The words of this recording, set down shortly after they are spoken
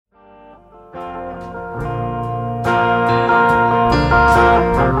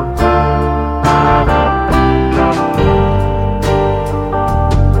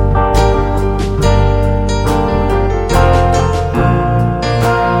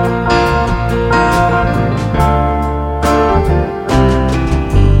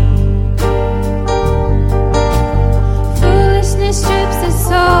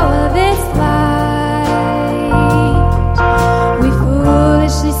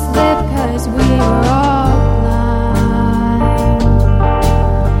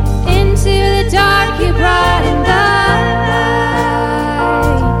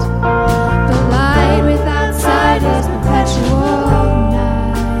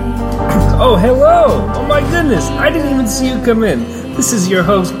Oh, hello! Oh my goodness, I didn't even see you come in. This is your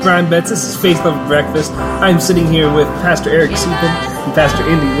host, Brian Betts. This is Faith Love Breakfast. I'm sitting here with Pastor Eric Seepin and Pastor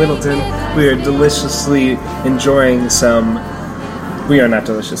Andy Littleton. We are deliciously enjoying some... We are not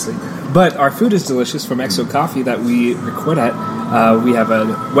deliciously. But our food is delicious from Exo Coffee that we record at. We have a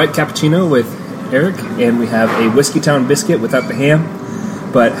wet cappuccino with Eric, and we have a Whiskey Town biscuit without the ham.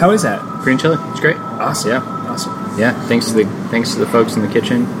 But how is that? Green chili. It's great. Awesome. Yeah. Awesome. Yeah. Thanks to the folks in the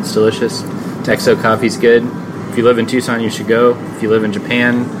kitchen. It's delicious. Exo Coffee's good. If you live in Tucson, you should go. If you live in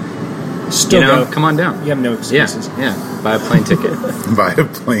Japan, Still go. come on down. You have no excuses. Yeah. Buy a plane ticket. Buy a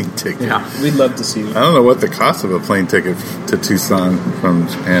plane ticket. Yeah. We'd love to see you. I don't know what the cost of a plane ticket to Tucson from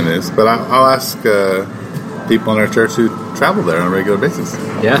Japan is, but I'll ask people in our church who travel there on a regular basis.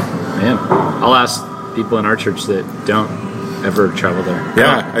 Yeah. Man. I'll ask people in our church that don't ever travel there.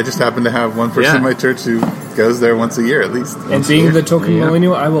 Yeah, I just happen to have one person in my church who goes there once a year at least. And being the token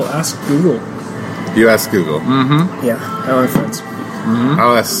millennial, I will ask Google. You ask Google. Mm-hmm. Yeah, I want friends. Mm-hmm.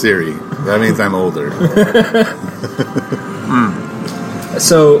 I'll ask Siri. That means I'm older.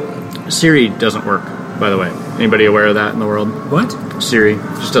 So, Siri doesn't work, by the way. Anybody aware of that in the world? what? Siri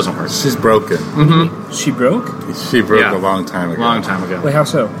just doesn't work. She's broken. Mm-hmm. She broke? She broke Yeah. a long time ago. Long time ago. Wait, how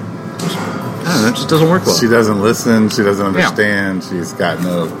so? I don't know. It just doesn't work well. She doesn't listen. She doesn't understand. She's got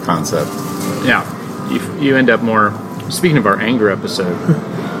no concept. Yeah, you end up more. Speaking of our anger episode,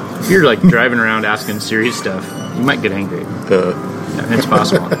 if you're like driving around asking Siri stuff, you might get angry. Yeah, it's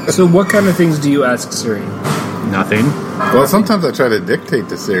possible. So, what kind of things do you ask Siri? Nothing. Well, sometimes I try to dictate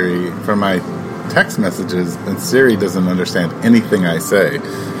to Siri for my text messages, and Siri doesn't understand anything I say,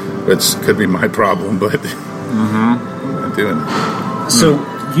 which could be my problem, but I'm not doing it. So,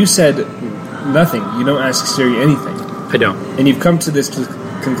 you said nothing. You don't ask Siri anything. I don't. And you've come to this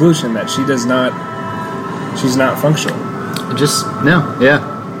conclusion that she's not functional. Just no. Yeah.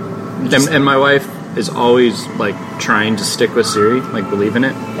 And my wife is always like trying to stick with Siri, like believe in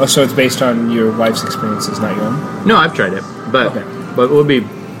it. Oh, so it's based on your wife's experiences, not your own? No, I've tried it, but we'll be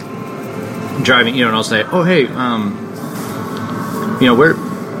driving, and I'll say, "Oh, hey, where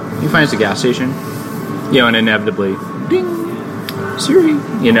you find us a gas station?" And inevitably, ding, Siri,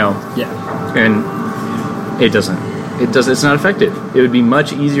 Yeah. and it doesn't. It's not effective. It would be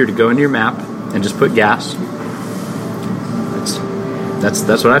much easier to go into your map and just put gas.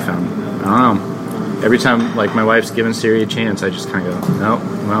 That's what I found. I don't know. Every time, like, my wife's given Siri a chance, I just kind of go, no,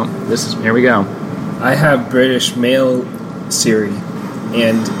 well, here we go. I have British Mail Siri,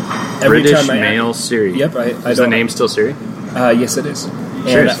 and every British time Mail Siri. Yep, I Is the name still Siri? Yes, it is.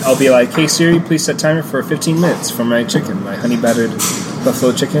 Sure. And I'll be like, hey Siri, please set timer for 15 minutes for my chicken, my honey battered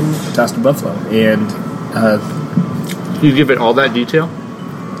buffalo chicken, toasted buffalo, and You give it all that detail?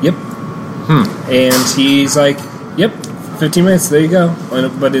 yep. And he's like, yep, 15 minutes, there you go,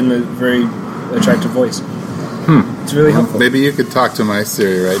 but in a very attractive voice. It's really helpful. Maybe you could talk to my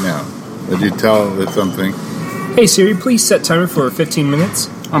Siri right now. Would you tell it something? Hey Siri, please set timer for 15 minutes.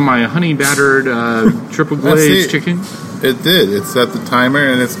 On my honey battered triple glazed chicken? It did. It set the timer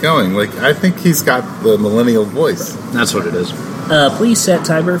and it's going. Like, I think he's got the millennial voice. That's what it is. Please set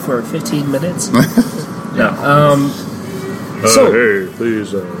timer for 15 minutes. No. Hey,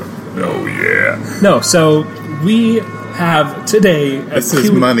 please. No, so we have today... This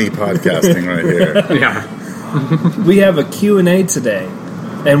is money podcasting right here. Yeah. We have a Q&A today,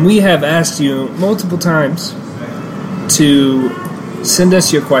 and we have asked you multiple times to send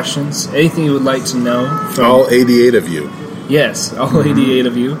us your questions, anything you would like to know. From, All 88 of you. Yes, all 88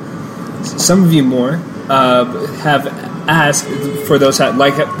 of you. Some of you more have asked, for those that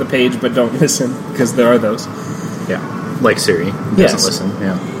like the page but don't listen, because there are those. Yeah. Like Siri. Yes. Doesn't listen.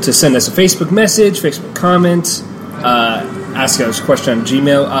 Yeah. To send us a Facebook message, Facebook comment, ask us a question on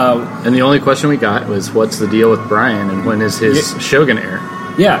Gmail. And the only question we got was, what's the deal with Brian and when is his show going to air?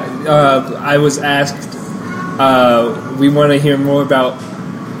 Yeah, I was asked, we want to hear more about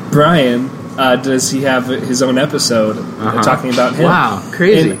Brian. Does he have his own episode talking about him? Wow,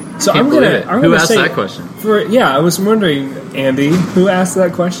 crazy. And so Can't I'm believe gonna. it. I'm Who gonna asked say that question? I was wondering, Andy, who asked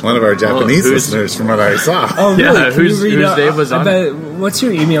that question? One of our Japanese who's- listeners, from what I saw. Oh, Yeah, really? Can you whose read Dave was on? What's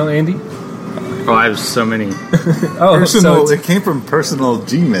your email, Andy? Oh, I have so many. Oh, Personal. so It came from personal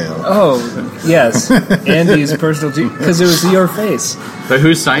Gmail. oh, yes, Andy's personal because it was your face. But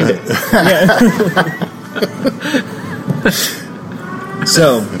who signed it?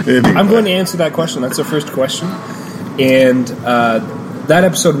 So, Anyway. I'm going to answer that question. That's the first question. And that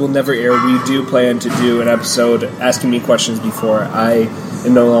episode will never air. We do plan to do an episode asking me questions before I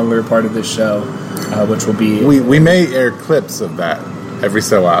am no longer part of this show, which will be... We may air clips of that every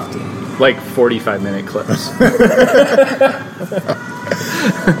so often. Like 45-minute clips.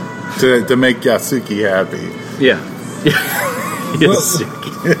 to make Yasuki happy. Yeah. Yes.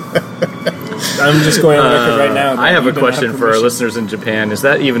 I'm just going on the record right now. I have a question for our listeners in Japan. Is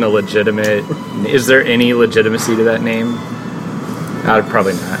that even a legitimate... Is there any legitimacy to that name?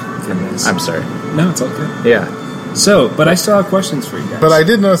 Probably not. I'm sorry. No, it's okay. Yeah. So, but I still have questions for you guys. But I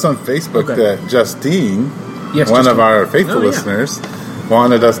did notice on Facebook that Justine, one of our faithful listeners,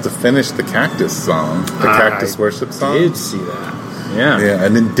 wanted us to finish the Cactus song, the Cactus Worship song. I did see that. Yeah. Yeah,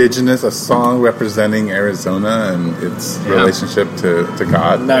 a song representing Arizona and its relationship to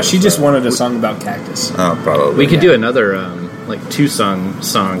God. No, she just wanted a song about cactus. Oh, probably. We could do another, two-song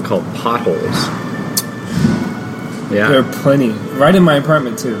called Potholes. Yeah. There are plenty. Right in my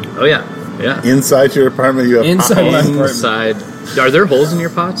apartment, too. Oh, yeah. Yeah. Inside your apartment, you have Inside my apartment. Inside. Are there holes in your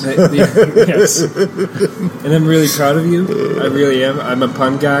pots? Yes. And I'm really proud of you. I really am. I'm a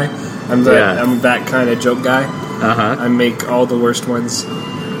pun guy. I'm that kind of joke guy. Uh-huh. I make all the worst ones.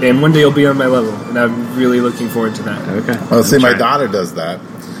 And one day you'll be on my level. And I'm really looking forward to that. Okay. Well, see, my daughter does that.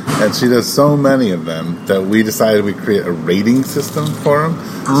 And she does so many of them that we decided we'd create a rating system for them.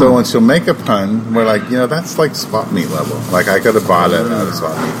 So when she'll make a pun, we're like, that's like swap meet level. Like, I could have bought it at a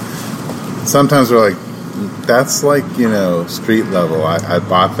swap meet. Sometimes we're like, that's like, street level. I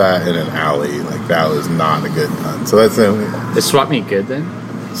bought that in an alley. Like, that was not a good pun. So that's it. Is swap meet good then?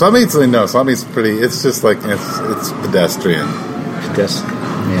 Swap meet's pretty. It's just like it's pedestrian.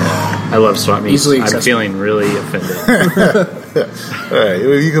 Yeah, I love swap meets. I'm feeling really offended. All right,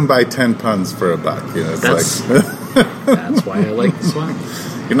 you can buy 10 puns for $1. That's why I like the swap meet.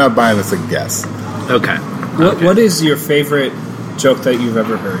 You're not buying this a guess. Okay. What is your favorite joke that you've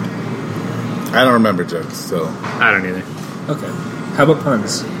ever heard? I don't remember jokes, so I don't either. Okay. How about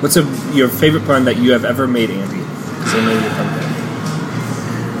puns? What's your favorite pun that you have ever made, Andy? Because I know you're a pun guy.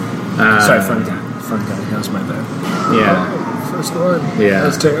 Sorry, fun guy. Fun guy. That was my bad. Yeah. First one. Yeah. That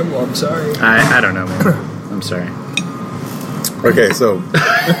was terrible. I'm sorry. I don't know, man. I'm sorry. Okay, so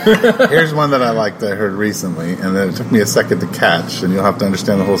here's one that I liked that I heard recently, and then it took me a second to catch, and you'll have to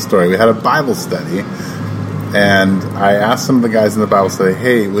understand the whole story. We had a Bible study, and I asked some of the guys in the Bible study,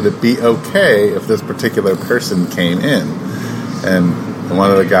 hey, would it be okay if this particular person came in? And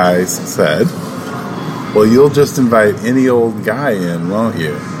one of the guys said, well, you'll just invite any old guy in, won't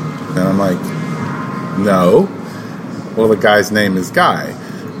you? And I'm like, no. Well, the guy's name is Guy.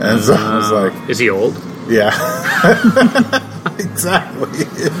 And so I was like... Is he old? Yeah. Exactly.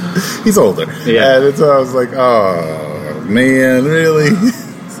 He's older. Yeah. And so I was like, oh, man, really?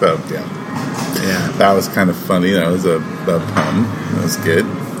 So, yeah. That was kind of funny. It was a pun. That was good.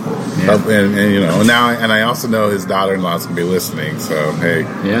 Yeah. And now I also know his daughter-in-law's going to be listening, so, hey.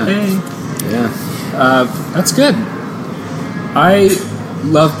 Yeah. Hey. Yeah. That's good. I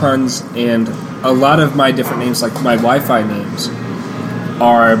love puns, and a lot of my different names, like my Wi-Fi names,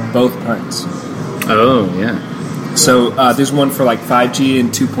 are both puns. Oh, yeah. So there's one for like 5G and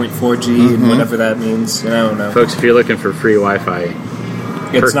 2.4G and whatever that means. I don't know. Folks, if you're looking for free Wi-Fi,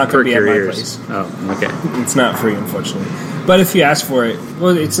 it's not going to be at my ears. place. Oh, okay. It's not free, unfortunately. But if you ask for it,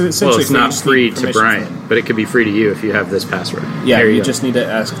 it's essentially it's not free to Brian, but it could be free to you if you have this password. Yeah, you just need to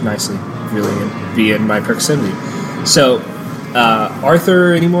ask nicely, really, and be in my proximity. So,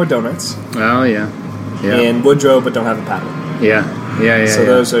 Arthur, any more donuts? Oh, yeah. And Woodrow, but don't have a paddle. Yeah. So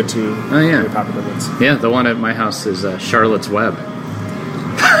those are two very popular ones. Yeah, the one at my house is Charlotte's Web.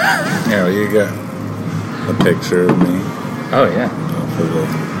 Yeah, you got a picture of me. Oh, yeah.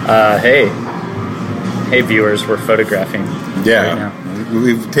 Hey, viewers, we're photographing right now.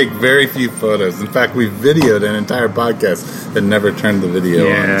 We take very few photos. In fact, we videoed an entire podcast and never turned the video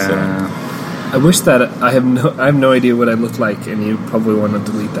on. So. I wish that I have no idea what I look like, and you probably want to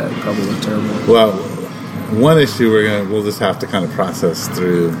delete that. It probably look terrible. Well, one issue we'll just have to kind of process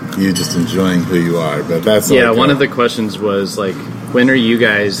through you just enjoying who you are, but that's one of the questions was like, when are you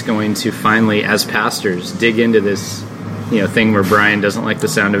guys going to finally, as pastors, dig into this thing where Brian doesn't like the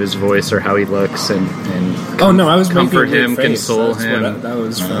sound of his voice or how he looks and I was comfort making him, console him. That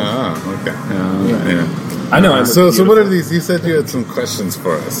was fun. Oh, okay. Yeah. I know. So what are these? You said you had some questions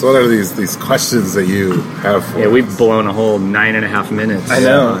for us. What are these questions that you have for us? Yeah, we've blown a whole 9.5 minutes. I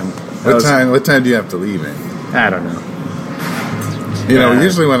know. What time do you have to leave in? I don't know.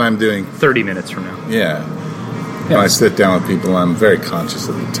 Usually when I'm doing 30 minutes from now. Yeah. When I sit down with people, I'm very conscious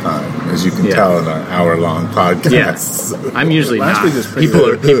of the time, as you can tell in our hour-long podcast. Yes, I'm usually not. People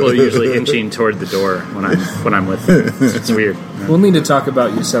are usually inching toward the door when I'm with them. It's weird. We'll need to talk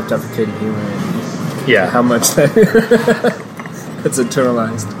about your self-deprecating humor. And how much that's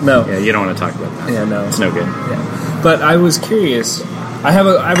internalized. No. Yeah, you don't want to talk about that. Yeah, no, it's no good. Yeah, but I was curious. I have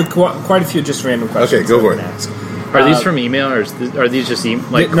quite a few just random questions. Okay, go for it. Ask. Are these from email, or are these just No,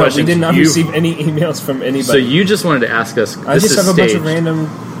 questions? we did not you- receive any emails from anybody. So you just wanted to ask us. I this just is have a bunch of staged. random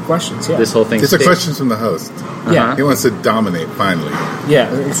questions. Yeah, This whole thing. These are questions from the host. yeah, He wants to dominate finally. yeah.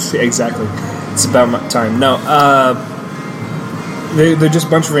 Exactly. It's about my time. No, they're just a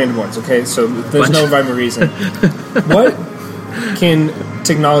bunch of random ones. Okay, so there's no rhyme or reason. What can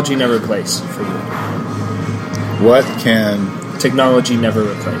technology never replace for you? What can Technology never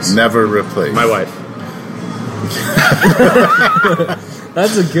replace. never replace? My wife.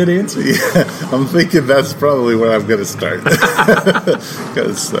 That's a good answer. Yeah, I'm thinking that's probably where I'm going to start.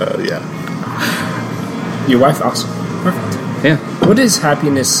 Because, yeah. Your wife, awesome, perfect. Yeah. What does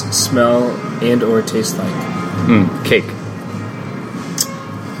happiness smell and or taste like? Cake.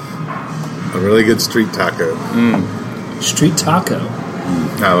 A really good street taco. Street taco.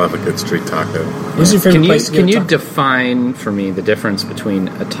 I love a good street taco. What's your favorite Can you place to get can a you taco? define for me the difference between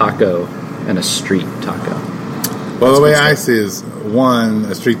a taco and a street taco? Well, the way I see it is, one,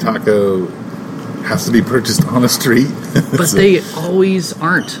 a street taco has to be purchased on a street. But they always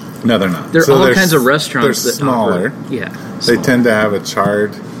aren't. No, they're not. There are So all they're kinds of s- restaurants They're that smaller. offer. Yeah. They tend to have a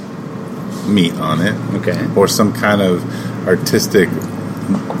charred meat on it. Okay. Or some kind of artistic,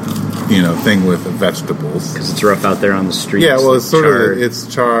 thing with vegetables. Because it's rough out there on the streets. Yeah, well, it's sort charred. of it's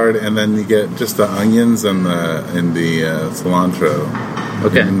charred, and then you get just the onions and the cilantro.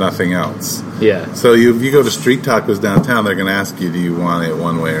 Okay. And nothing else. Yeah. So if you go to street tacos downtown, they're going to ask you, do you want it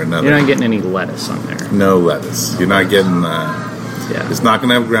one way or another? You're not getting any lettuce on there. No lettuce. You're not getting Yeah. It's not going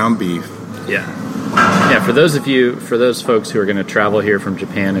to have ground beef. Yeah. Yeah, for those folks who are going to travel here from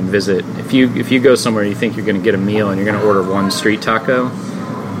Japan and visit, if you go somewhere and you think you're going to get a meal and you're going to order one street taco,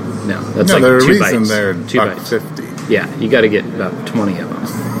 no, that's no, like there's a 2 reason bites. they're 2 bites. $1.50. Yeah, you got to get about 20 of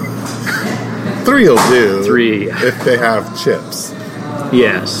them. 3 will do. 3. If they have chips.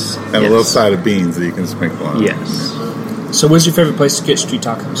 Yes. And a little side of beans that you can sprinkle on. Yes. So, what's your favorite place to get street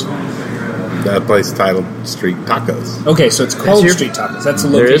tacos? That place titled Street Tacos. Okay, so it's called your- Street Tacos. That's the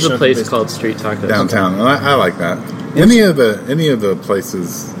location. There is a of the place business. called Street Tacos. Downtown. And I like that. Any of the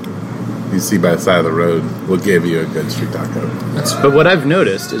places you see by the side of the road will give you a good street taco. But what I've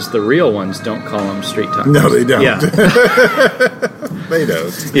noticed is the real ones don't call them street tacos. No, they don't. Yeah. They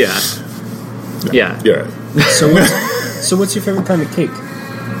don't. Yeah. Yeah. You're right. So what's your favorite kind of cake?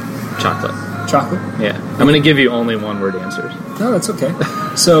 Chocolate. Chocolate? Yeah. I'm going to give you only one word answers. No, that's okay.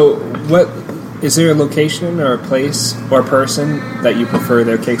 So, what is there a location or a place or a person that you prefer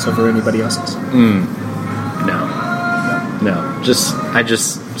their cakes over anybody else's? No. I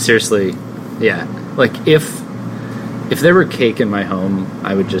just seriously, yeah. Like if there were cake in my home,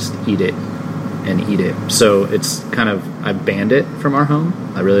 I would just eat it and eat it. So it's kind of I banned it from our home.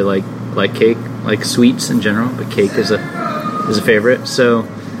 I really like cake, like sweets in general, but cake is a favorite. So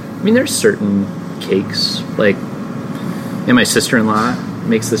I mean, there's certain cakes like, and my sister-in-law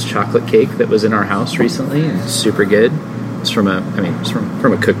makes this chocolate cake that was in our house recently, and it's super good. It's from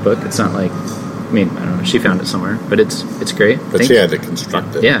a cookbook. It's not like. I mean, I don't know. She found it somewhere, but it's great. But she had to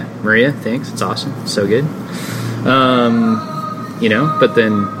construct it. Yeah, Maria, thanks. It's awesome. It's so good. But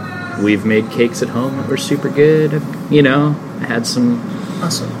then we've made cakes at home that were super good. I had some.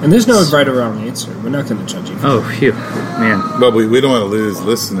 Awesome. And there's no right or wrong answer. We're not going to judge you. Oh, phew, man. But we don't want to lose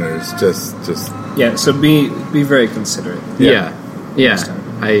listeners. Just Yeah. So be very considerate. Yeah. Next time.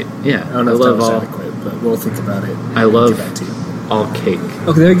 I don't know if that love was all. adequate, but we'll think about it. I and love get back to you. all cake.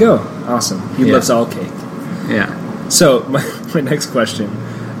 Okay, there you go. Awesome. He Yeah. loves all cake. Yeah. So my next question,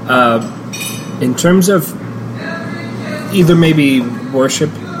 in terms of either maybe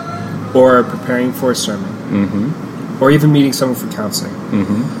worship or preparing for a sermon, or even meeting someone for counseling,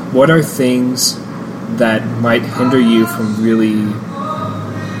 what are things that might hinder you from really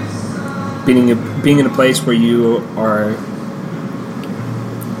being in a place where you are,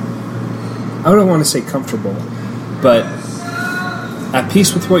 I don't want to say comfortable, but at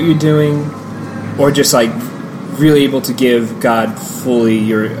peace with what you're doing, or just like really able to give God fully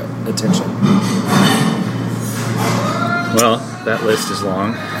your attention? Well, That list is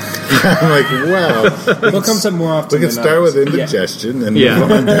long. I'm like, wow. What comes up more often? We can than start with others? indigestion and Yeah.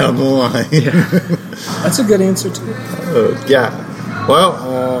 move on down the line. That's a good answer too. Yeah.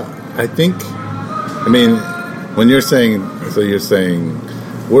 Well, I think, I mean, when you're saying, so you're saying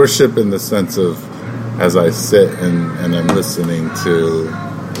worship in the sense of as I sit and I'm listening to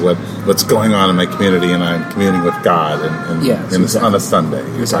what's going on in my community and I'm communing with God and exactly. on a Sunday.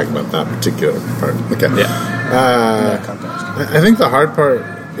 You're talking about that particular part. Okay. Yeah, context. I think the hard part,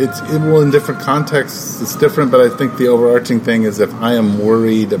 in different contexts, it's different, but I think the overarching thing is if I am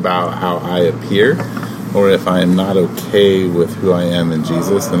worried about how I appear, or if I am not okay with who I am in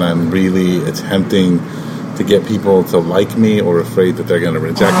Jesus, then I'm really attempting to get people to like me or afraid that they're going to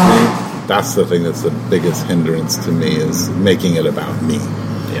reject me. That's the thing that's the biggest hindrance to me, is making it about me.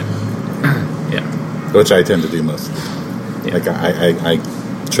 Yeah. Yeah. Which I tend to do most of the time. Yeah. Like, I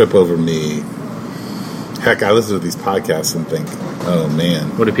trip over me. Heck, I listen to these podcasts and think, oh, man.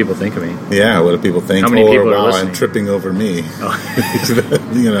 What do people think of me? Yeah, what do people think? How many people are wow, listening? I'm tripping over me. Oh.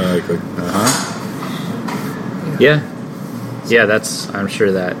 Like Yeah. Yeah, I'm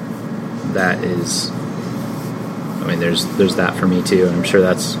sure that is, I mean, there's that for me too, and I'm sure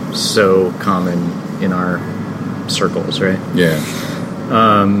that's so common in our circles, right? Yeah.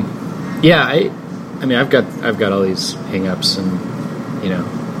 Yeah, I mean, I've got all these hang-ups, and,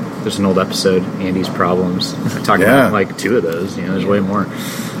 there's an old episode, Andy's Problems. I talked about like 2 of those, there's way more.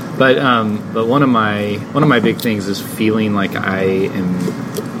 But one of my big things is feeling like I am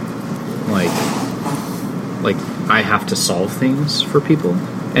like I have to solve things for people.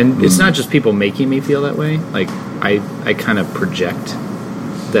 And it's not just people making me feel that way. Like I kind of project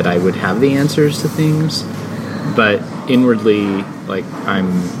that I would have the answers to things, but inwardly, like I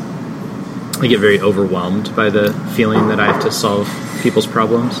get very overwhelmed by the feeling that I have to solve people's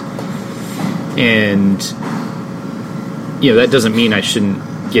problems. And that doesn't mean I shouldn't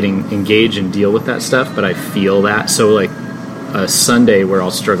engage and deal with that stuff, but I feel that. So like a Sunday where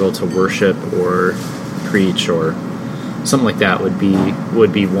I'll struggle to worship or preach or something like that would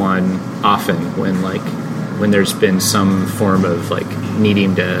be one often when there's been some form of like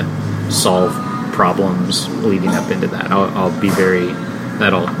needing to solve problems leading up into that. I'll be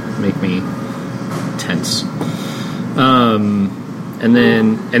that'll make me tense. And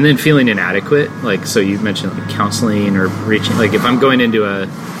then feeling inadequate, like, so you mentioned like counseling or reaching, like if I'm going into a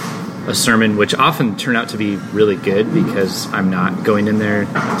sermon, which often turn out to be really good because I'm not going in there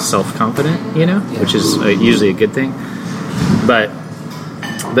self-confident, which is usually a good thing. But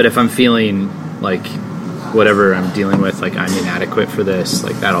if I'm feeling like whatever I'm dealing with, like I'm inadequate for this,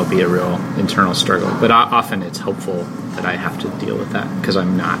 like that'll be a real internal struggle. But often it's helpful that I have to deal with that because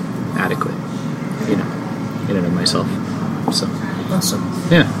I'm not adequate, in and of myself. So awesome.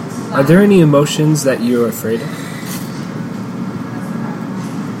 Yeah. Are there any emotions that you're afraid of?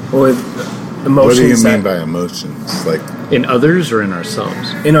 Or emotions? What do you mean by emotions? Like in others or in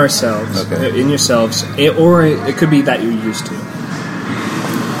ourselves? In ourselves. Okay. In yourselves. Or it could be that you're used to.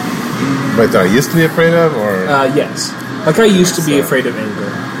 Wait, that I used to be afraid of, or yes. Like I used to be afraid of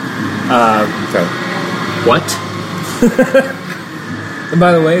anger. okay. What? And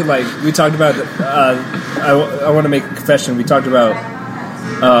by the way, like we talked about, I want to make a confession. We talked about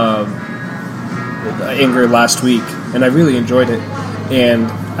anger last week, and I really enjoyed it. And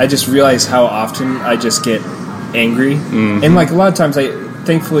I just realized how often I just get angry, and like a lot of times,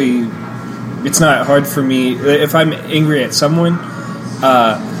 thankfully, it's not hard for me if I'm angry at someone.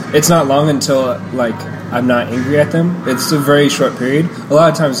 It's not long until like I'm not angry at them. It's a very short period. A lot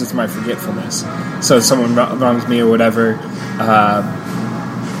of times it's my forgetfulness. So if someone wrongs me or whatever,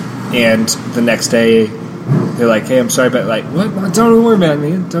 and the next day they're like, "Hey, I'm sorry, but like, what? Don't worry about it,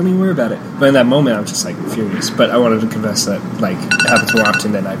 man. Don't even worry about it." But in that moment, I'm just like furious. But I wanted to confess that like it happens more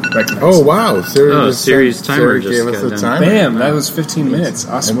often than I recognize. Oh wow! Siri's timer Siri gave us just the got timer. Bam! That was 15 minutes.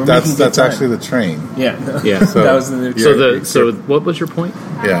 Awesome. We're That's making good time. actually the train. Yeah. Yeah. So- that was the new. So what was your point?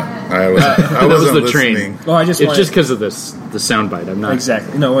 Yeah, I was. I That was wasn't the listening. train. Well, I just It's wanted- just because of the soundbite. I'm not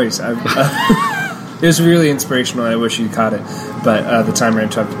Exactly. No worries. It was really inspirational. I wish you caught it, but the timer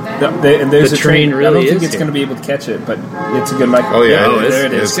interrupted. And there's The a train. really I don't think is it's here. going to be able to catch it, but it's a good mic. Oh yeah, there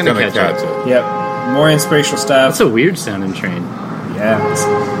it is. It's gonna gonna catch catch it. Yep. More inspirational stuff. That's a weird sounding train. Yeah.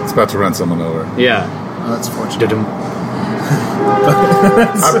 It's about to run someone over. Yeah. Oh, that's fortunate. Dudum.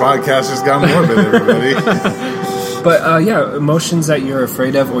 Our podcast just got morbid, everybody. But yeah, emotions that you're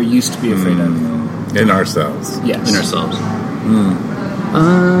afraid of or used to be afraid of. In ourselves. Yes. In ourselves.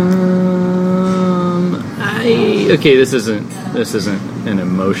 Okay, this isn't an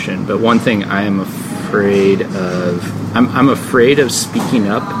emotion, but one thing I am afraid of, I'm afraid of speaking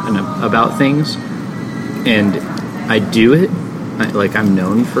up about things, and I do it. I'm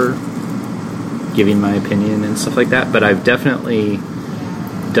known for giving my opinion and stuff like that, but I've definitely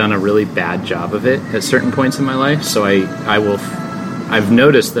done a really bad job of it at certain points in my life. So I've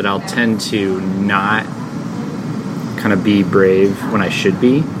noticed that I'll tend to not kind of be brave when I should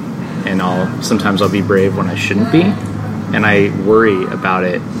be, and sometimes I'll be brave when I shouldn't be, and I worry about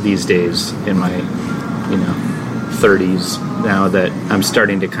it these days in my 30s now that I'm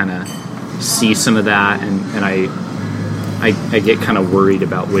starting to kind of see some of that, and I get kind of worried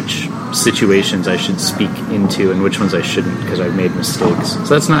about which situations I should speak into and which ones I shouldn't because I've made mistakes. So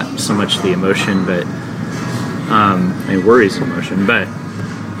that's not so much the emotion, but worry is emotion, but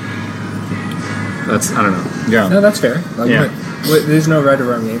I don't know. Yeah. No, that's fair. Like, Yeah. there's no right or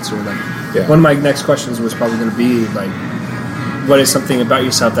wrong answer. Like, Yeah. one of my next questions was probably going to be like, what is something about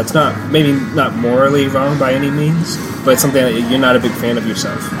yourself that's maybe not morally wrong by any means, but something that you're not a big fan of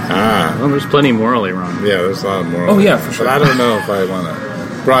yourself? Well, there's plenty morally wrong. Yeah, there's a lot more. Oh, yeah, for sure. But I don't know if I want to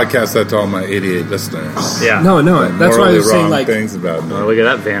broadcast that to all my 88 listeners. Yeah. No, Like, that's why I morally was saying wrong like things about me. Oh, look at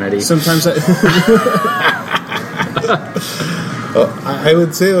that vanity. sometimes I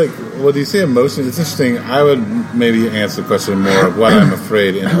would say, like, well, do you say emotion? It's interesting. I would maybe answer the question more of what I'm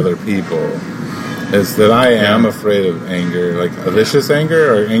afraid in other people. Is that I am afraid of anger, like a vicious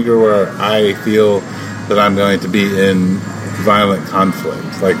anger, or anger where I feel that I'm going to be in violent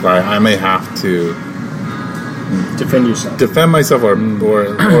conflict. Like, I may have to defend yourself. defend myself or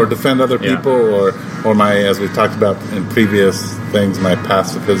defend other people or my, as we've talked about in previous things, my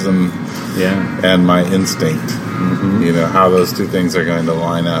pacifism and my instinct. You know, how those two things are going to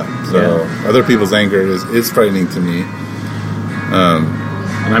line up. So other people's anger is frightening to me.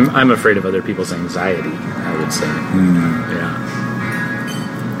 And I'm afraid of other people's anxiety, I would say.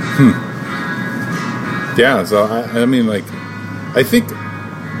 Yeah, so I mean, like, I think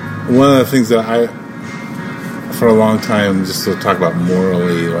one of the things that for a long time, just to talk about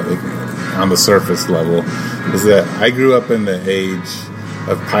morally, like, on the surface level, is that I grew up in the age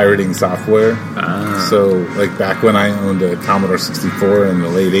of pirating software. So, like, back when I owned a Commodore 64 in the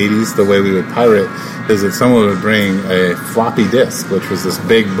late 80s, the way we would pirate is that someone would bring a floppy disk, which was this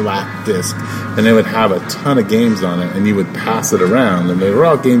big black disk, and they would have a ton of games on it, and you would pass it around, and they were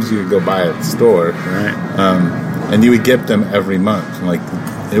all games you could go buy at the store. Right. And you would get them every month. Like,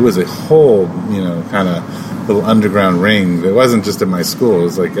 it was a whole, kind of little underground ring. It wasn't just at my school, it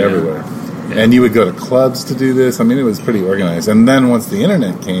was, like, everywhere. And you would go to clubs to do this. I mean, it was pretty organized. And then once the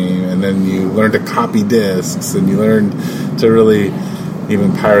internet came, and then you learned to copy discs, and you learned to really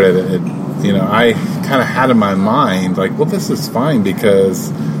even pirate it. I kind of had in my mind, like, well, this is fine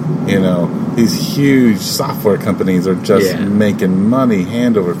because, these huge software companies are just making money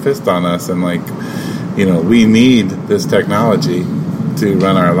hand over fist on us. And, like, we need this technology to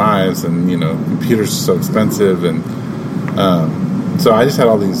run our lives. And, computers are so expensive. And, so I just had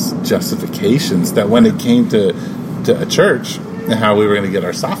all these justifications that when it came to a church and how we were going to get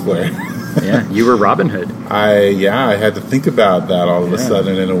our software. Yeah, you were Robin Hood. I had to think about that all of a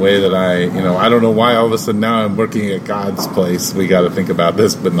sudden in a way that I don't know why all of a sudden now I'm working at God's place. We got to think about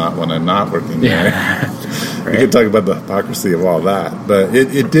this, but not when I'm not working there. We could talk about the hypocrisy of all that. But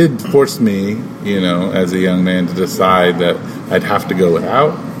it did force me, as a young man to decide that I'd have to go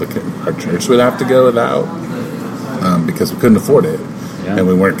without. Our church would have to go without because we couldn't afford it. Yeah. And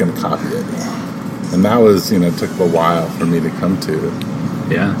we weren't going to copy it. And that was, took a while for me to come to.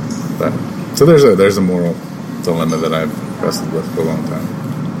 Yeah. But, so there's a moral dilemma that I've wrestled with for a long time.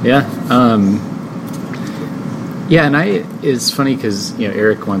 Yeah. And it's funny because,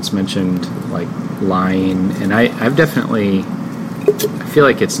 Eric once mentioned, like, lying. And I've definitely, I fil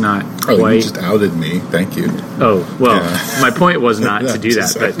like it's not quite... Oh, you just outed me. Thank you. Oh, well, my point was not to do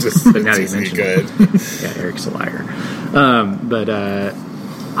that, but now you mentioned it. Yeah, Eric's a liar. But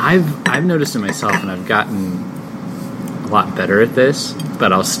I've noticed in myself, and I've gotten a lot better at this,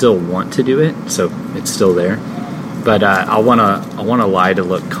 but I'll still want to do it, so it's still there. But I want to lie to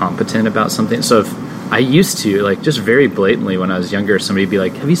look competent about something. So if I used to, like, just very blatantly when I was younger, somebody'd be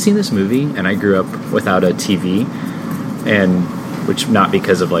like, "Have you seen this movie?" And I grew up without a TV, and which not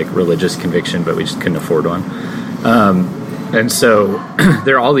because of, like, religious conviction, but we just couldn't afford one. And so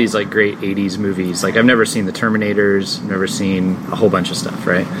there are all these, like, great 80s movies. Like, I've never seen The Terminators, never seen a whole bunch of stuff,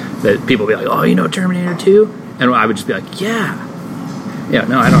 right? That people be like, "Oh, Terminator 2?" And I would just be like, yeah,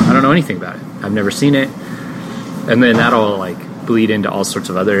 no, I don't know anything about it. I've never seen it. And then that'll, like, bleed into all sorts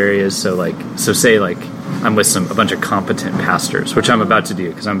of other areas. So say, like, I'm with a bunch of competent pastors, which I'm about to do,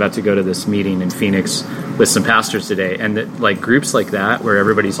 because I'm about to go to this meeting in Phoenix with some pastors today. And, like, groups like that where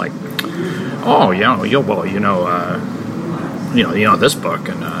everybody's like, "Oh, this book,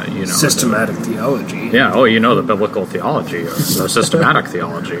 and systematic theology." Yeah. Oh, the biblical theology, or the systematic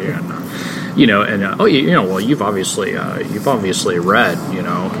theology, and you've obviously read,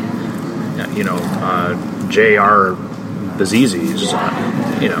 J.R. Bazizi's,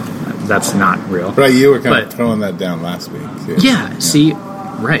 that's not real. Right, you were kind of throwing that down last week. Yeah. See,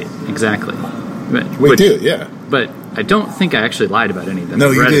 right, exactly. We do, yeah. But I don't think I actually lied about any of them.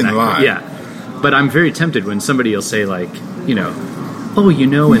 No, you didn't lie. Yeah. But I'm very tempted when somebody will say, like, in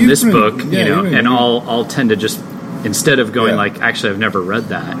this book, and I'll tend to just, instead of going like, actually, I've never read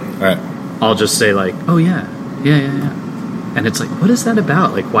that, right, I'll just say, like, "Oh, yeah. And it's like, what is that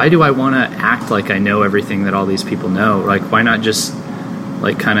about? Like, why do I want to act like I know everything that all these people know? Like, why not just,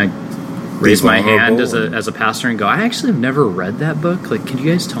 like, kind of raise my hand as a pastor and go, I actually have never read that book. Like, can you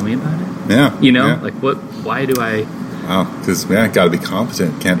guys tell me about it? Yeah. You know, yeah. like why do I? Wow, because got to be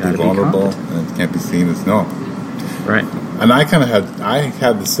competent, can't be vulnerable, and it can't be seen as no. Right. And I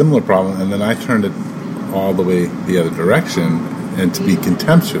had the similar problem, and then I turned it all the way the other direction, and to be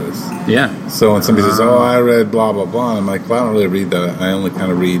contemptuous. Yeah. So when somebody says, "Oh, I read blah blah blah," I'm like, "Well, I don't really read that. I only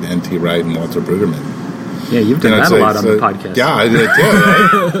kind of read N.T. Wright and Walter Brueggemann." Yeah, you've done that a lot on the podcast. Yeah, I did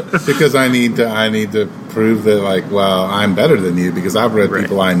too, right? Because I need to prove that, like, well, I'm better than you because I've read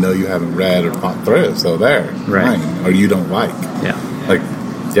people I know you haven't read or fought through. So there, fine, or you don't like. Yeah, like,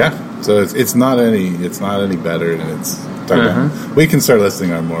 yeah. So it's not any better, and it's we can start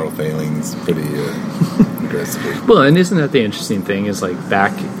listing our moral failings pretty aggressively. Well, and isn't that the interesting thing? Is like I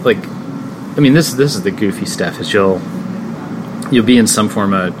mean, this is the goofy stuff. Is you'll be in some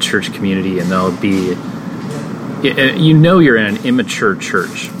form of church community, and there'll be. You're in an immature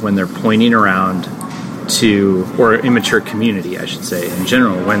church when they're pointing around to, or immature community, I should say, in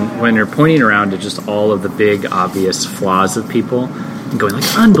general, when they're pointing around to just all of the big, obvious flaws of people and going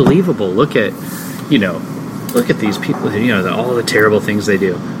like, unbelievable, look at these people, all the terrible things they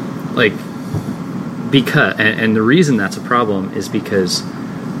do. Like, because, and the reason that's a problem is because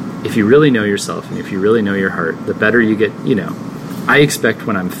if you really know yourself and if you really know your heart, the better you get, I expect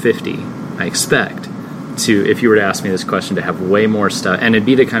when I'm 50, to, if you were to ask me this question, to have way more stuff, and it'd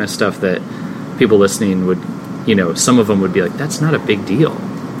be the kind of stuff that people listening would, some of them would be like, that's not a big deal.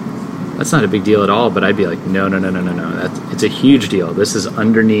 That's not a big deal at all. But I'd be like, no. It's a huge deal. This is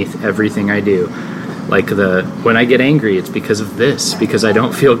underneath everything I do. Like when I get angry, it's because of this, because I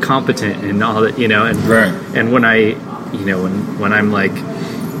don't feel competent and all that, and when I, when I'm like,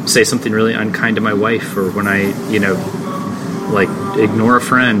 say something really unkind to my wife, or when I, like ignore a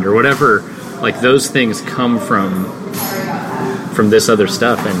friend or whatever, like those things come from this other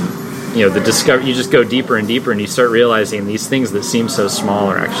stuff, and you just go deeper and deeper, and you start realizing these things that seem so small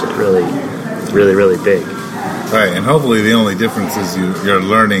are actually really, really, really big. Right, and hopefully the only difference is you're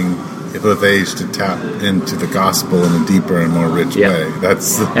learning with age to tap into the gospel in a deeper and more rich way.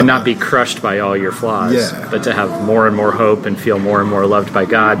 And not be crushed by all your flaws, but to have more and more hope and feel more and more loved by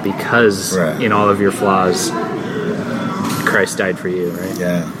God because in all of your flaws, Christ died for you, right?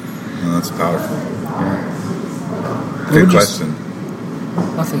 Yeah. Oh, that's powerful. Yeah. Good question.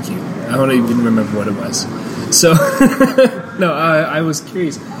 Oh, thank you. I don't even remember what it was. So, no, I was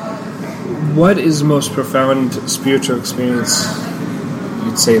curious. What is the most profound spiritual experience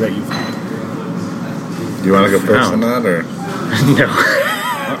you'd say that you've had? Do you want to go first on that, or no?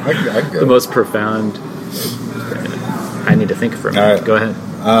 I go. The most profound. I need to think for a minute. Right. Go ahead.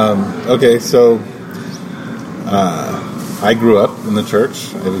 Okay, so. I grew up in the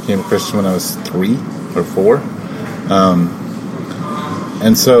church. I became a Christian when I was 3 or 4.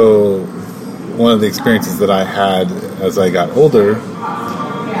 And so one of the experiences that I had as I got older,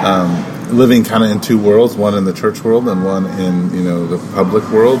 living kind of in two worlds, one in the church world and one in, the public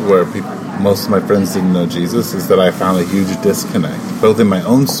world where most of my friends didn't know Jesus, is that I found a huge disconnect, both in my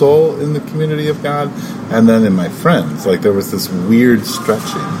own soul in the community of God and then in my friends. Like there was this weird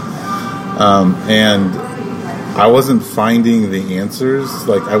stretching. And I wasn't finding the answers.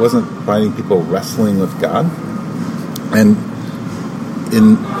 Like, I wasn't finding people wrestling with God. And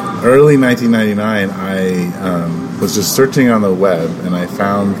in early 1999, I was just searching on the web, and I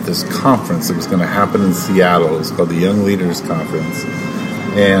found this conference that was going to happen in Seattle. It was called the Young Leaders Conference.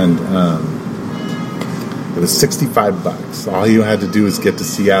 And it was $65. All you had to do was get to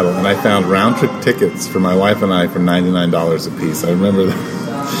Seattle. And I found round-trip tickets for my wife and I for $99 a piece. I remember that.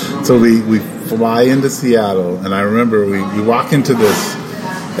 So we fly into Seattle, and I remember we walk into this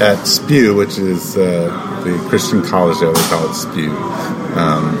at SPEW, which is the Christian college there. They call it SPEW.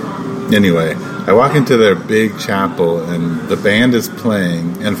 Anyway, I walk into their big chapel, and the band is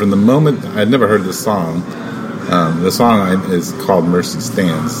playing. And from the moment I'd never heard the song is called "Mercy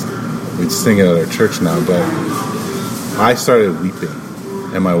Stands." We sing it at our church now, but I started weeping.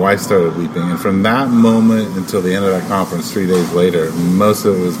 And my wife started weeping. And from that moment until the end of that conference 3 days later, most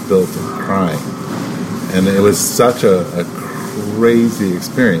of it was built in crying. And it was such a crazy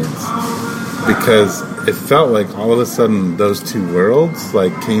experience because it felt like all of a sudden those two worlds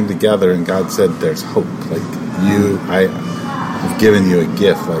like came together, and God said, there's hope. Like I've given you a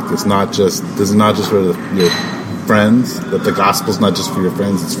gift. Like this is not just for your friends, that the gospel's not just for your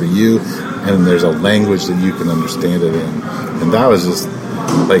friends, it's for you. And there's a language that you can understand it in. And that was just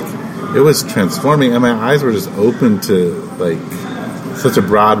like, it was transforming, and my eyes were just open to like such a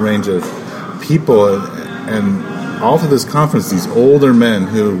broad range of people, and all through this conference, these older men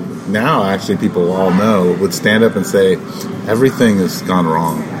who now actually people all know would stand up and say, everything has gone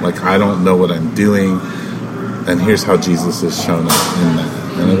wrong. Like, I don't know what I'm doing, and here's how Jesus has shown up in that.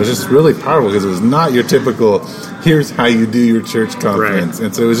 And it was just really powerful because it was not your typical, here's how you do your church conference. Right.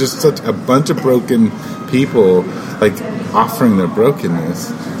 And so it was just such a bunch of broken people, like, offering their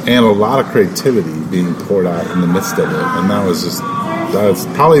brokenness and a lot of creativity being poured out in the midst of it. And that was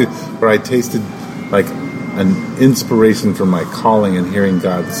probably where I tasted, like, an inspiration for my calling and hearing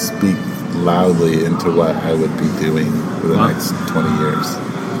God speak loudly into what I would be doing for the next 20 years.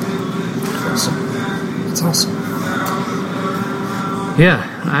 Awesome. That's awesome. Yeah,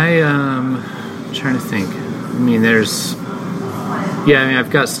 I'm trying to think. I mean, I've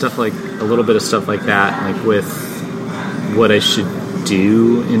got stuff like a little bit of stuff like that, like with what I should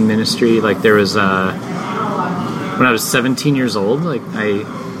do in ministry. Like there was when I was 17 years old, I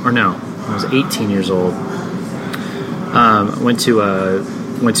was 18 years old. Went to a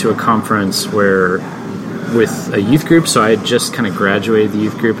conference with a youth group, so I had just kind of graduated the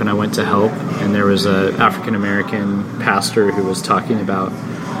youth group, and I went to help, and there was a African American pastor who was talking about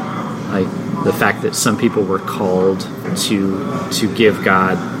like the fact that some people were called to give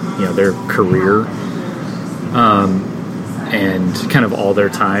God, their career, and kind of all their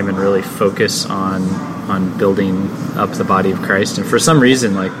time and really focus on building up the body of Christ. And for some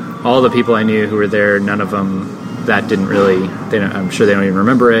reason, like all the people I knew who were there, none of them, that didn't really, I'm sure they don't even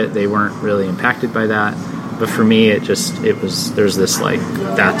remember it. They weren't really impacted by that. But for me, there's this like,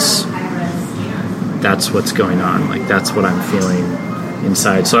 that's what's going on. Like, that's what I'm feeling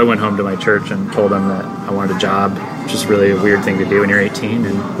inside. So I went home to my church and told them that I wanted a job, which is really a weird thing to do when you're 18.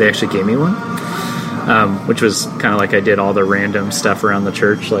 And they actually gave me one, which was kind of like I did all the random stuff around the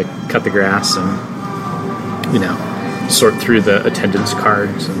church, like cut the grass and, sort through the attendance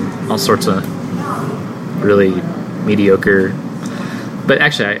cards and all sorts of really mediocre. But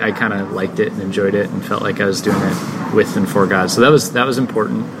actually, I kind of liked it and enjoyed it and felt like I was doing it with and for God. So that was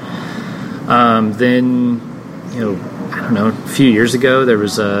important. Then, I don't know, a few years ago,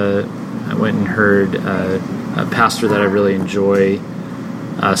 I went and heard a pastor that I really enjoy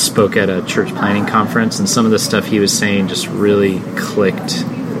spoke at a church planning conference, and some of the stuff he was saying just really clicked,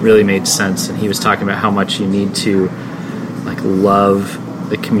 really made sense. And he was talking about how much you need to like love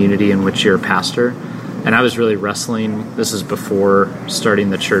the community in which you're a pastor. And I was really wrestling. This is before starting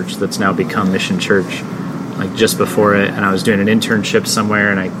the church that's now become Mission Church, like just before it. And I was doing an internship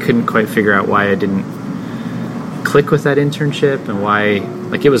somewhere, and I couldn't quite figure out why I didn't click with that internship and why,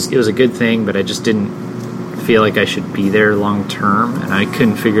 like, it was a good thing, but I just didn't feel like I should be there long term, and I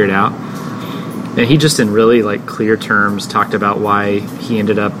couldn't figure it out. And he just, in really like clear terms, talked about why he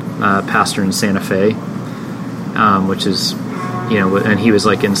ended up pastor in Santa Fe, which is, and he was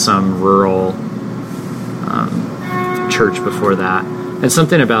like in some rural church before that, and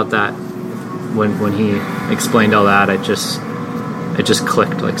something about that when he explained all that, it just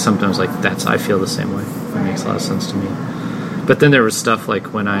clicked. Like sometimes, like I feel the same way. It makes a lot of sense to me. But then there was stuff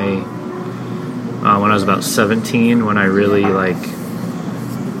like when I was about 17, when I really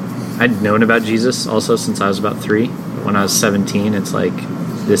I'd known about Jesus also since I was about 3. But when I was 17, it's like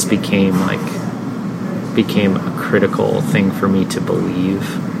this became a critical thing for me to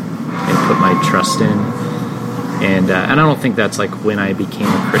believe and put my trust in. And I don't think that's like when I became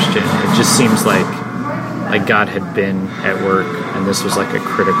a Christian. It just seems like God had been at work, and this was like a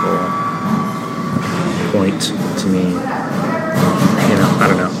critical point to me. I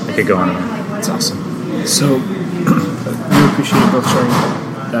don't know. I could go on and on. That's awesome. So, we appreciate you both sharing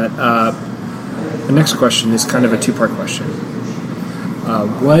that. The next question is kind of a two-part question.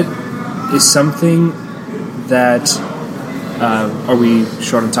 What is something that... are we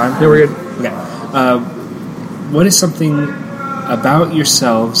short on time? No, we're good. Okay. What is something about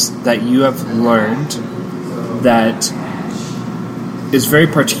yourselves that you have learned that is very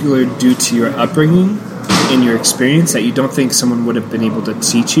particular due to your upbringing and your experience that you don't think someone would have been able to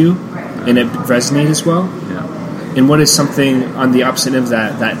teach you and it resonate as well? Yeah. And what is something on the opposite of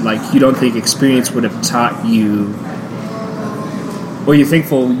that like you don't think experience would have taught you, or you're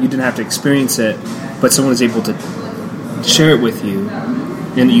thankful you didn't have to experience it, but someone was able to share it with you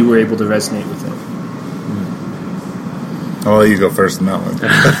and you were able to resonate with it? I'll let you go first in that one.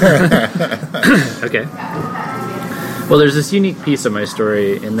 Okay. Well, there's this unique piece of my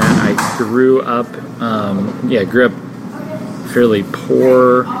story in that I grew up fairly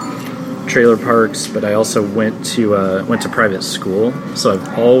poor, trailer parks, but I also went to private school. So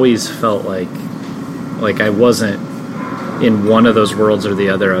I've always felt like I wasn't in one of those worlds or the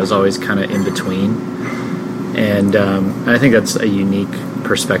other. I was always kind of in between, and I think that's a unique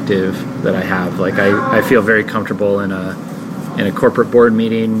perspective that I have. Like I feel very comfortable in a corporate board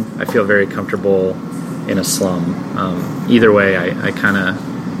meeting. I feel very comfortable in a slum. Either way, I kind of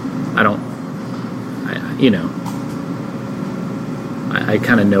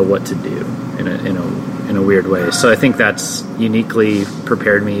know what to do in a weird way. So I think that's uniquely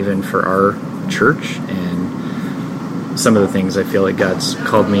prepared me even for our church and some of the things I feel like God's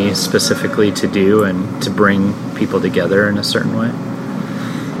called me specifically to do and to bring people together in a certain way.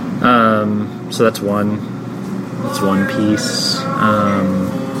 So that's one piece.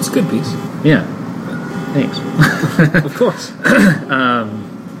 It's a good piece. Yeah. Thanks. Of course.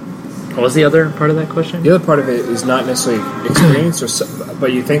 What was the other part of that question? The other part of it is not necessarily experience,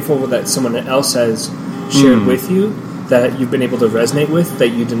 but you're thankful that someone else has shared with you that you've been able to resonate with that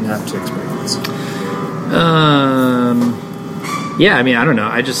you didn't have to experience. Yeah, I mean, I don't know.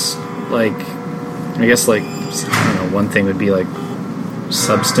 I just one thing would be like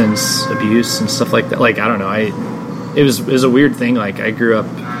substance abuse and stuff like that. Like, I don't know. It was a weird thing. Like, I grew up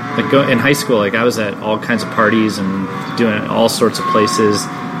in high school. Like, I was at all kinds of parties and doing it all sorts of places.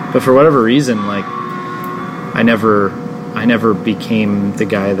 But for whatever reason, like, I never became the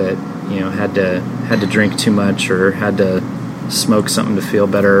guy that, had to drink too much or had to smoke something to feel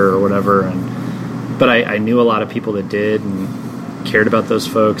better or whatever. But I knew a lot of people that did and cared about those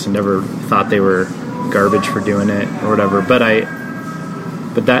folks and never thought they were garbage for doing it or whatever.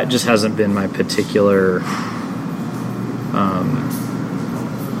 But that just hasn't been my particular,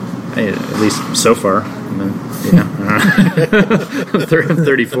 at least so far. I'm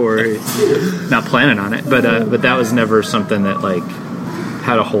 34, not planning on it, but that was never something that like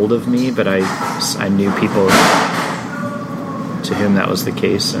had a hold of me. But I knew people to whom that was the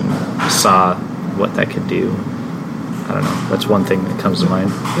case and saw what that could do. I don't know. That's one thing that comes to mind.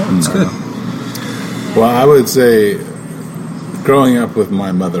 Yeah, that's good. Well, I would say growing up with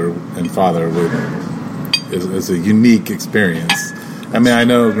my mother and father is a unique experience. I mean, I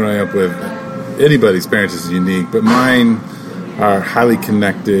know growing up with anybody's experience is unique, but mine are highly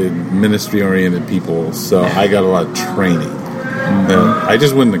connected, ministry-oriented people, so I got a lot of training. I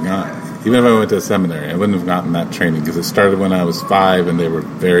just wouldn't have gotten. Even if I went to a seminary, I wouldn't have gotten that training because it started when I was 5, and they were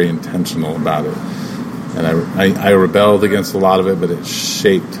very intentional about it. And I rebelled against a lot of it, but it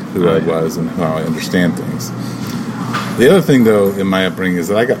shaped who I was and how I understand things. The other thing, though, in my upbringing is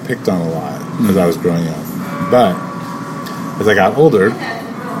that I got picked on a lot as I was growing up. But as I got older,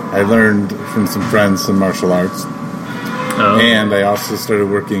 I learned from some friends some martial arts. And I also started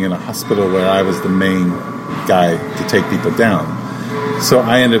working in a hospital where I was the main guy to take people down. So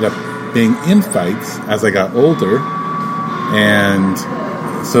I ended up being in fights as I got older, and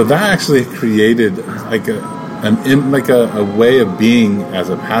so that actually created like a way of being as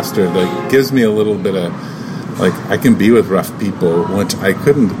a pastor that gives me a little bit of like I can be with rough people, which I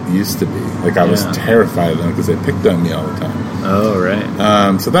couldn't used to be. Like I was terrified of them because they picked on me all the time. Oh,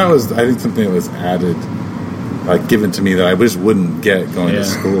 right. So that was, I think, something that was added, like given to me that I just wouldn't get going to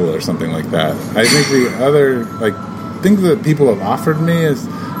school or something like that. I think the other like things that people have offered me is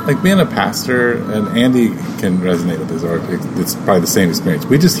like being a pastor, and Andy can resonate with this, or it's probably the same experience.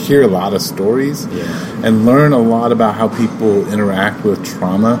 We just hear a lot of stories and learn a lot about how people interact with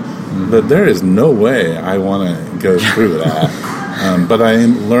trauma. But there is no way I want to go through that. But I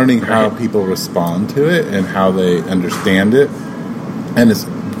am learning how people respond to it and how they understand it, and it's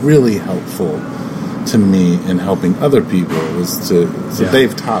really helpful to me in helping other people.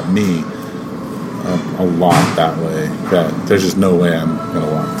 They've taught me a lot that way, that there's just no way I'm going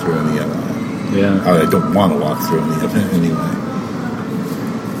to walk through any of that. Yeah. I don't want to walk through any of it anyway.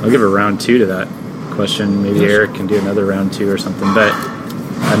 I'll give a round 2 to that question. Maybe Eric can do another round 2 or something. But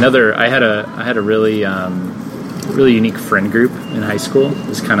I had a really really unique friend group in high school. It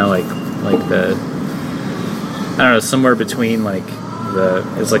was kind of like the, I don't know, somewhere between like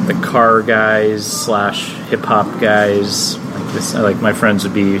the car guys / hip hop guys. Like my friends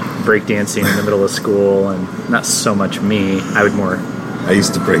would be breakdancing in the middle of school, and not so much me. I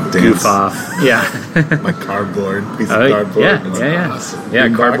used to break dance. Goof off. Yeah. My cardboard, piece of cardboard. Yeah,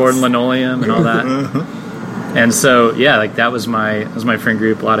 cardboard and linoleum and all that. And so, like that was my friend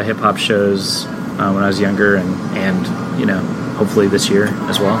group. A lot of hip hop shows when I was younger, and hopefully this year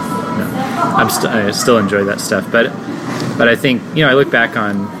as well. I still enjoy that stuff, but I think I look back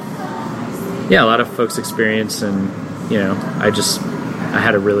on a lot of folks' experience, and I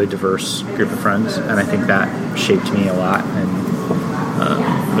had a really diverse group of friends, and I think that shaped me a lot,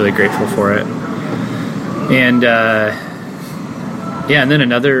 and really grateful for it. And and then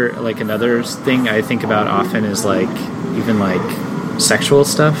another thing I think about often is like even like sexual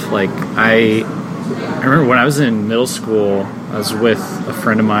stuff. Like I remember when I was in middle school, I was with a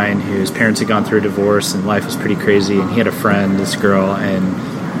friend of mine whose parents had gone through a divorce and life was pretty crazy, and he had a friend, this girl, and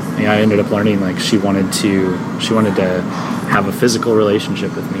I ended up learning like she wanted to have a physical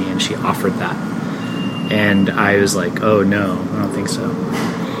relationship with me, and she offered that. And I was like, oh no, I don't think so.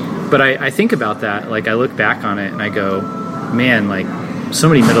 But I think about that, like I look back on it and I go, man, like so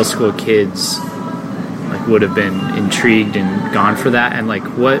many middle school kids like would have been intrigued and gone for that, and like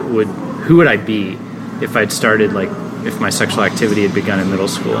who would I be if I'd started, like if my sexual activity had begun in middle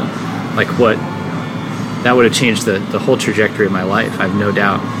school? Like that would have changed the whole trajectory of my life, I have no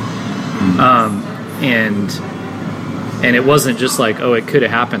doubt. And it wasn't just like, oh, it could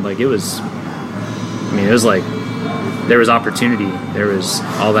have happened. Like it was like there was opportunity, there was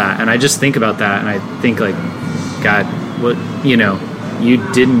all that. And I just think about that and I think like, God, you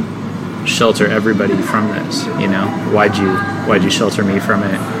didn't shelter everybody from this, why'd you shelter me from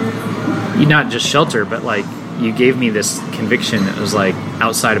it? You not just shelter, but like you gave me this conviction that was like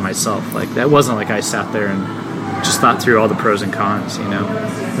outside of myself. Like that wasn't like I sat there and just thought through all the pros and cons,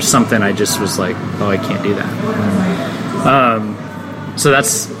 There's something I just was like, oh, I can't do that. So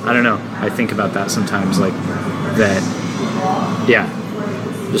that's, I don't know, I think about that sometimes, like that, yeah,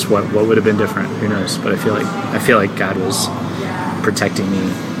 just what would have been different, who knows? But I feel like God was protecting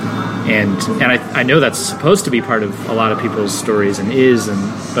me, and I know that's supposed to be part of a lot of people's stories and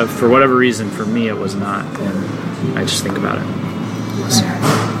but for whatever reason, for me it was not, and I just think about it. So.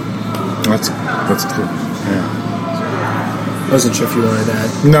 That's cool. Yeah. I wasn't sure if you wanted to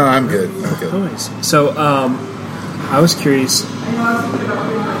add. No, I'm good. Nice. So, I was curious,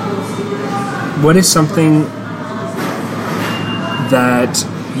 what is something that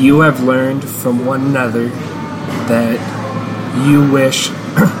you have learned from one another that you wish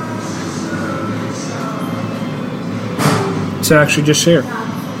to actually just share?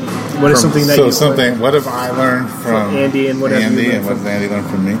 What is something that you learned? What have I learned from Andy, and what have you learned what has Andy learned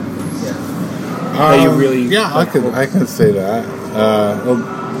from me? That you really I could say that.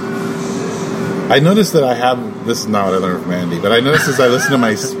 I noticed that I have this is not what I learned from Andy, but I noticed as I listen to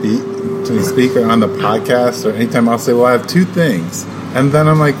me speak or on the podcast or anytime I'll say, well, I have two things, and then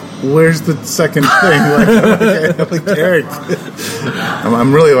I'm like, where's the second thing? Like Eric,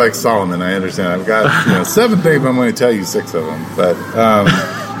 I'm really like Solomon. I understand. I've got 7 things, but I'm going to tell you 6 of them. But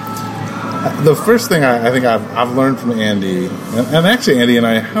the first thing I think I've learned from Andy, and actually Andy and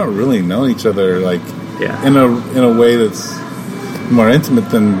I haven't really known each other like in a way that's more intimate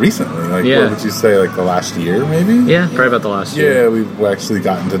than recently. Like what would you say, like the last year maybe? Yeah, probably about the last year. Yeah, we've actually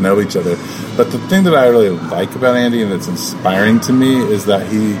gotten to know each other. But the thing that I really like about Andy and that's inspiring to me is that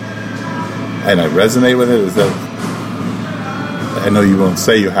and I resonate with it, is that I know you won't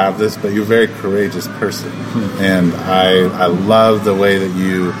say you have this, but you're a very courageous person. And I love the way that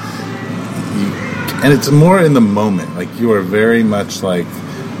you and it's more in the moment. Like you are very much like,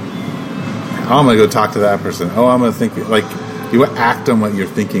 oh, I'm going to go talk to that person. Oh, I'm going to think, like you act on what you're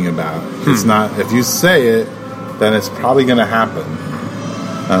thinking about. It's not, if you say it, then it's probably going to happen.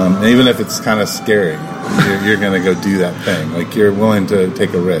 And even if it's kind of scary, you're going to go do that thing. Like you're willing to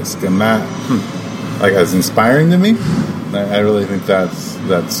take a risk. And that, like, is inspiring to me. I really think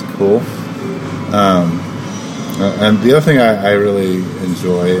that's cool. And the other thing I really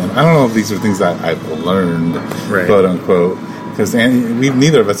enjoy, and I don't know if these are things that I've learned, quote unquote, because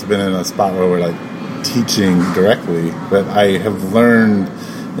neither of us have been in a spot where we're like teaching directly, but I have learned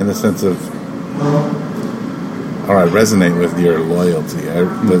in the sense of, or I resonate with your loyalty,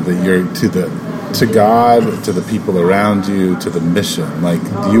 that you're to God, to the people around you, to the mission. Like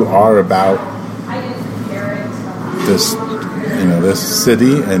you are about this. This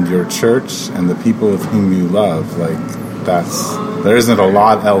city and your church and the people with whom you love, like there isn't a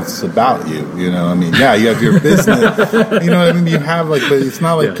lot else about you, you have your business, you have like, but it's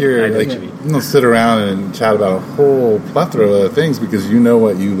not like you're like, you don't sit around and chat about a whole plethora of other things because you know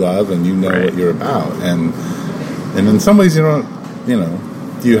what you love and you know what you're about. And in some ways you don't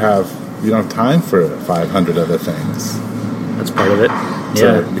have time for 500 other things. That's part of it.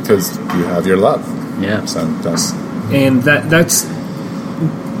 Because you have your love. Yeah. So and that's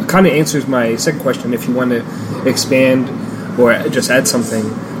kind of answers my second question. If you want to expand or just add something,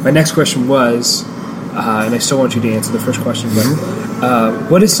 my next question was, and I still want you to answer the first question, but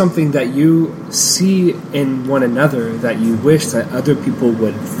what is something that you see in one another that you wish that other people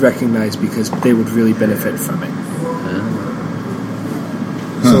would recognize because they would really benefit from it?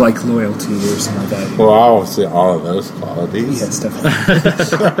 So like loyalty or something like that. Well, I would say all of those qualities. Yes, definitely.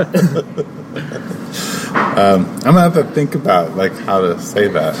 I'm going to have to think about like how to say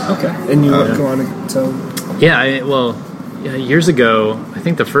that. Okay. And you go on and tell? Yeah, years ago, I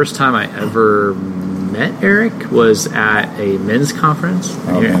think the first time I ever met Eric was at a men's conference.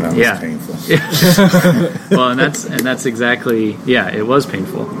 Oh man, that was painful. Well, and that's exactly, it was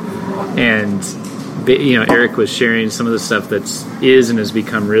painful. And Eric was sharing some of the stuff that is and has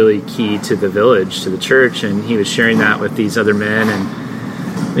become really key to the village, to the church, and he was sharing that with these other men. And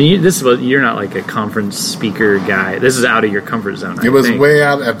you're not like a conference speaker guy. This is out of your comfort zone. It was way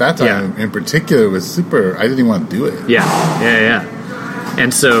out at that time. In particular, it was super. I didn't even want to do it. Yeah.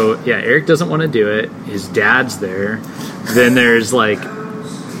 And so, Eric doesn't want to do it. His dad's there. Then there's like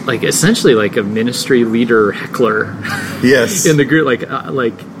essentially like a ministry leader heckler. Yes. In the group, I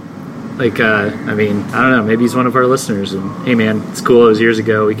mean, I don't know. Maybe he's one of our listeners. And hey, man, it's cool. It was years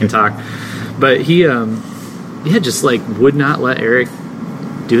ago. We can talk. But he, just like would not let Eric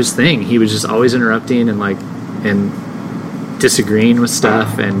do his thing. He was just always interrupting and disagreeing with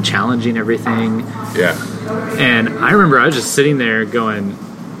stuff and challenging everything. Yeah. And I remember I was just sitting there going,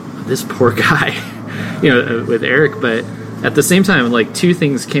 "This poor guy," with Eric. But at the same time, like two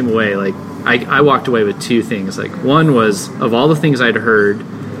things came away. Like I walked away with two things. Like one was, of all the things I'd heard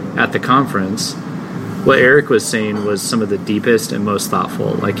at the conference, what Eric was saying was some of the deepest and most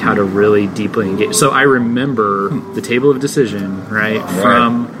thoughtful, like how to really deeply engage. So I remember the table of decision, right.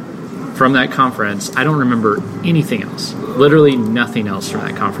 From that conference. I don't remember anything else, literally nothing else from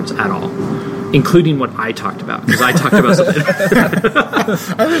that conference at all, including what I talked about, because I talked about something.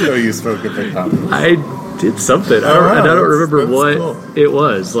 I didn't know you spoke at the conference. I did something. I don't remember what cool. It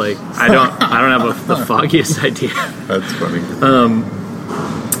was. Like I don't have the foggiest idea. That's funny.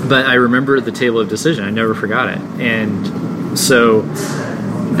 But I remember the table of decision. I never forgot it. And so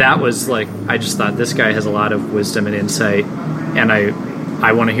that was like, I just thought this guy has a lot of wisdom and insight, and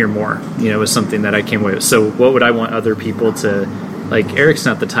I want to hear more. It was something that I came away with. So what would I want other people to, like, Eric's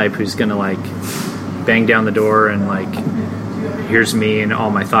not the type who's going to like bang down the door and like, here's me and all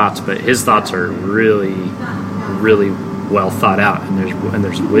my thoughts, but his thoughts are really, really well thought out, and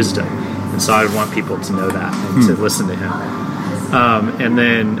there's wisdom. And so I would want people to know that and to listen to him.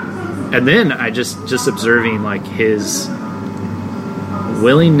 And then I just observing like his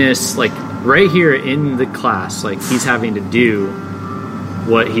willingness, like right here in the class, like he's having to do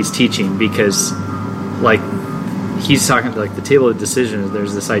what he's teaching, because like he's talking to like the table of decisions.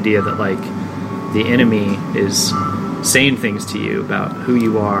 There's this idea that like the enemy is saying things to you about who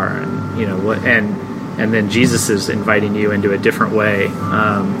you are and what, and then Jesus is inviting you into a different way.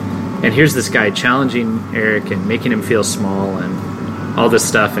 And here's this guy challenging Eric and making him feel small and all this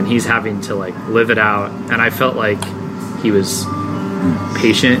stuff, and he's having to like live it out. And I felt like he was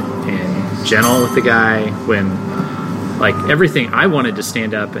patient and gentle with the guy when, like, everything, I wanted to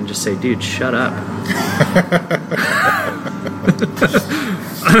stand up and just say, "Dude, shut up."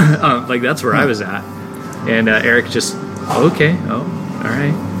 Like that's where I was at. And Eric just, okay, all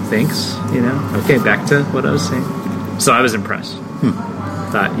right, thanks. Okay, back to what I was saying. So I was impressed.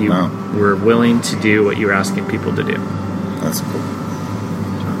 Thought you were willing to do what you were asking people to do. That's cool.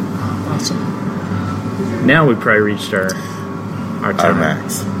 Awesome. Now we probably reached our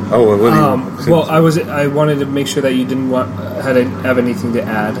max. Oh, well, what do you? Well, I wanted to make sure that you didn't have anything to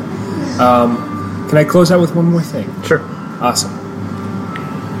add. Can I close out with one more thing? Sure. Awesome.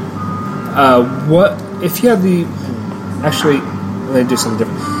 What if you had actually? I'm going to do something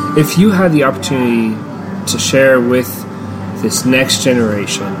different. If you had the opportunity to share with this next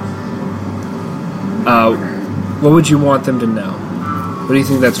generation, what would you want them to know? What do you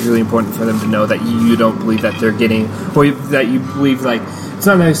think that's really important for them to know that you don't believe that they're getting, or that you believe, like, it's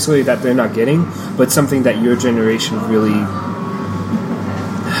not necessarily that they're not getting, but something that your generation really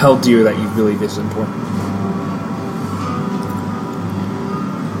held dear that you believe is important?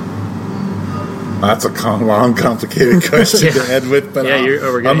 That's a long, complicated question to end with, but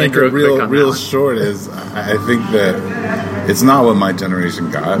I'll make it real short. Is I think that it's not what my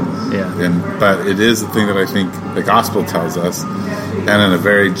generation got, but it is the thing that I think the gospel tells us, and in a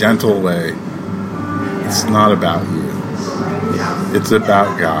very gentle way. It's not about you; it's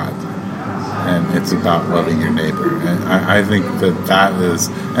about God, and it's about loving your neighbor. And I think that is,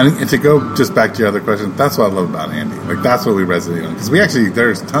 and to go just back to your other question, that's what I love about Andy. Like, that's what we resonate on, because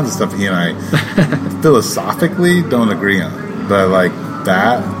there's tons of stuff he and I philosophically don't agree on, but like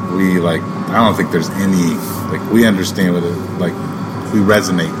that I don't think there's any, like, we understand what it, like, we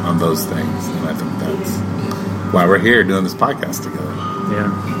resonate on those things, and I think that's why we're here doing this podcast together.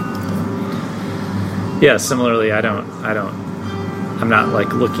 Yeah. Similarly, I'm not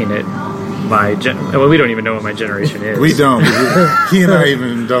like looking at my well, we don't even know what my generation is. We don't. He and I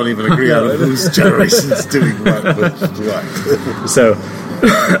don't even agree on whose generation is doing what. So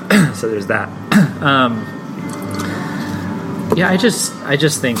there's that. Yeah, I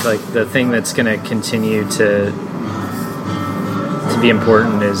just think like the thing that's going to continue to be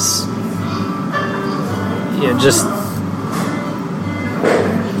important is just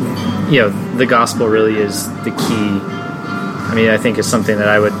the gospel really is the key. I mean, I think it's something that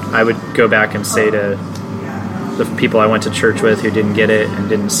I would go back and say to the people I went to church with who didn't get it and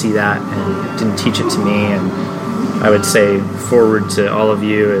didn't see that and didn't teach it to me, and I would say forward to all of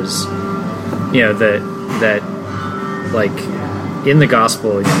you is that like in the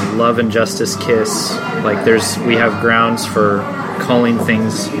gospel, love and justice kiss. Like we have grounds for calling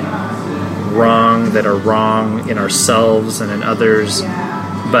things wrong that are wrong in ourselves and in others,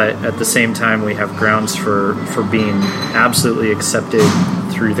 but at the same time we have grounds for being absolutely accepted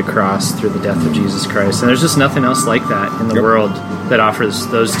through the cross, through the death of Jesus Christ. And there's just nothing else like that in the world that offers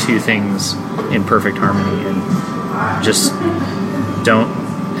those two things in perfect harmony. And just don't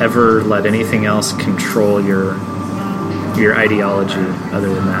ever let anything else control your ideology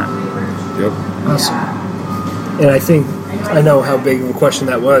other than that. Yep. Awesome. And I know how big of a question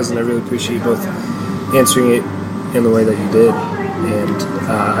that was, and I really appreciate you both answering it in the way that you did. And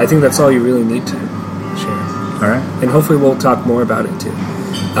I think that's all you really need to share. All right. And hopefully we'll talk more about it too.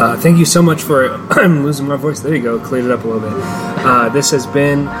 Thank you so much for... I'm losing my voice. There you go. Cleared it up a little bit. This has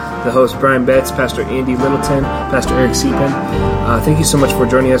been the host, Brian Betts, Pastor Andy Littleton, Pastor Eric Siepen. Thank you so much for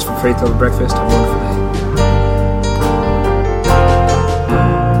joining us for Faith Over Breakfast. Have a wonderful day.